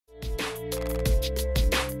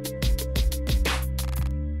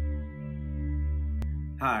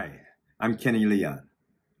Hi, I'm Kenny Leon,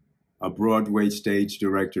 a Broadway stage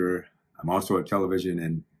director. I'm also a television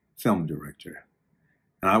and film director.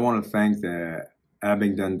 And I want to thank the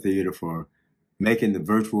Abingdon Theater for making the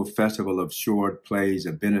virtual festival of short plays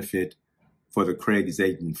a benefit for the Craig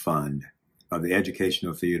Zadan Fund of the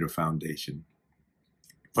Educational Theater Foundation.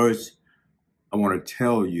 First, I want to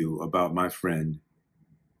tell you about my friend,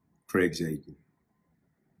 Craig Zadan,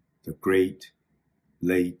 the great,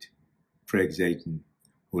 late Craig Zadan,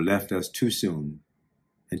 who left us too soon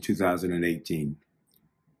in 2018.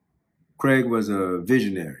 Craig was a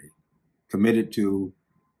visionary committed to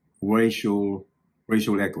racial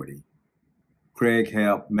equity. Craig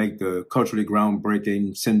helped make the culturally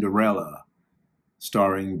groundbreaking Cinderella,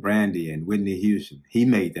 starring Brandy and Whitney Houston. He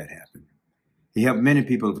made that happen. He helped many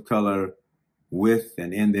people of color with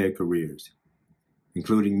and in their careers,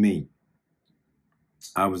 including me.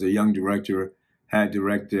 I was a young director, had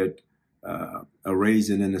directed A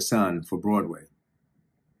Raisin in the Sun for Broadway.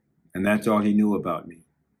 And that's all he knew about me.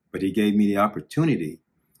 But he gave me the opportunity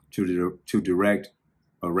to direct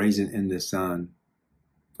A Raisin in the Sun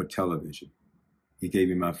for television. He gave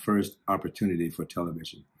me my first opportunity for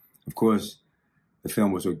television. Of course, the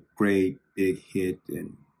film was a great big hit,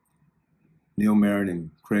 and Neil Merritt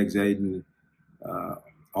and Craig Zadan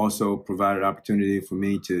also provided opportunity for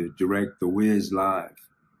me to direct The Wiz live.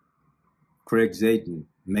 Craig Zadan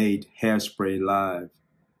made Hairspray live.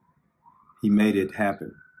 He made it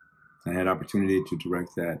happen. I had opportunity to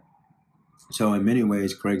direct that. So in many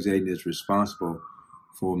ways, Craig Zadan is responsible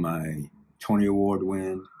for my Tony Award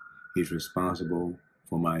win. He's responsible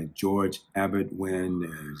for my George Abbott win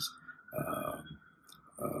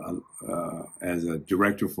as a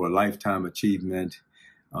director for a lifetime achievement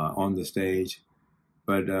on the stage.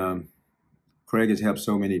 But Craig has helped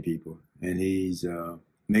so many people, and he's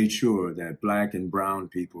made sure that Black and brown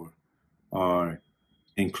people are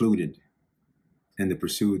included in the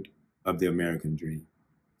pursuit of the American dream.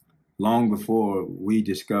 Long before we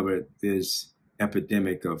discovered this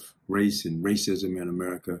epidemic of race and racism in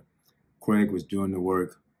America, Craig was doing the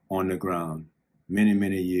work on the ground many,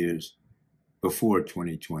 many years before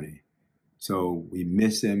 2020. So we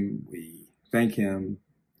miss him, we thank him,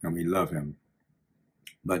 and we love him.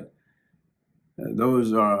 But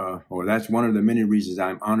that's one of the many reasons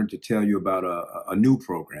I'm honored to tell you about a new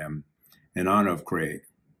program in honor of Craig,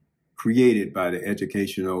 created by the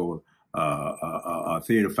Educational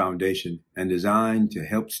Theater Foundation and designed to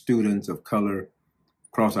help students of color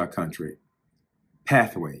across our country.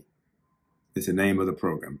 Pathway is the name of the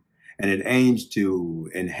program, and it aims to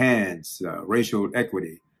enhance racial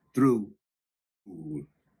equity through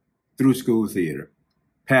school theater.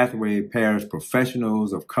 Pathway pairs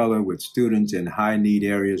professionals of color with students in high-need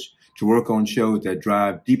areas to work on shows that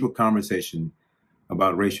drive deeper conversation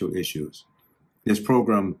about racial issues. This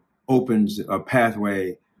program opens a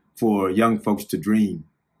pathway for young folks to dream.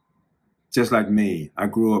 Just like me, I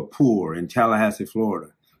grew up poor in Tallahassee,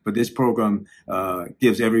 Florida, but this program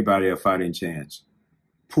gives everybody a fighting chance.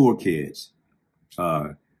 Poor kids,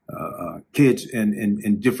 kids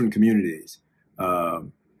in different communities.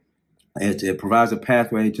 It provides a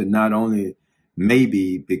pathway to not only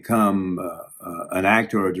maybe become an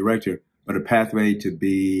actor or a director, but a pathway to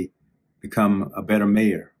become a better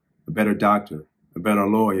mayor, a better doctor, a better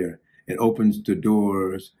lawyer. It opens the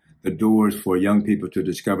doors for young people to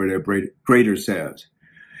discover their greater selves.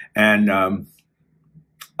 And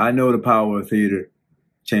I know the power of theater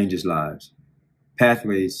changes lives.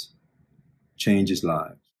 Pathways changes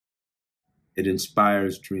lives. It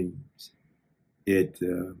inspires dreams. It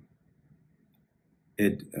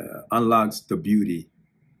unlocks the beauty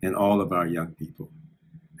in all of our young people.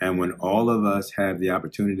 And when all of us have the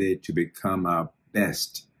opportunity to become our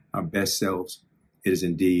best selves, it is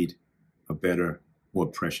indeed a better, more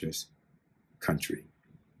precious country.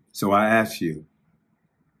 So I ask you,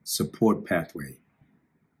 support Pathway.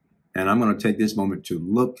 And I'm going to take this moment to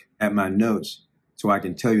look at my notes so I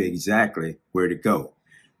can tell you exactly where to go.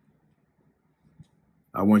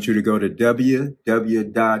 I want you to go to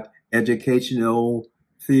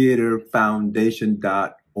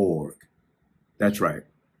www.educationaltheaterfoundation.org. That's right.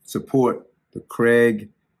 Support the Craig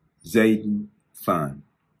Zadan Fund.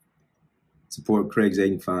 Support Craig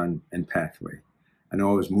Zadan Fund and Pathway. I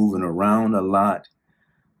know I was moving around a lot,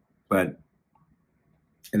 but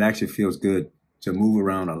it actually feels good to move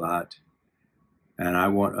around a lot. And I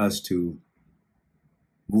want us to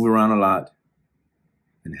move around a lot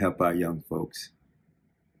and help our young folks.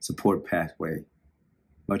 Support Pathway.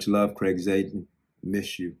 Much love, Craig Zadan.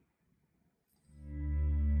 Miss you.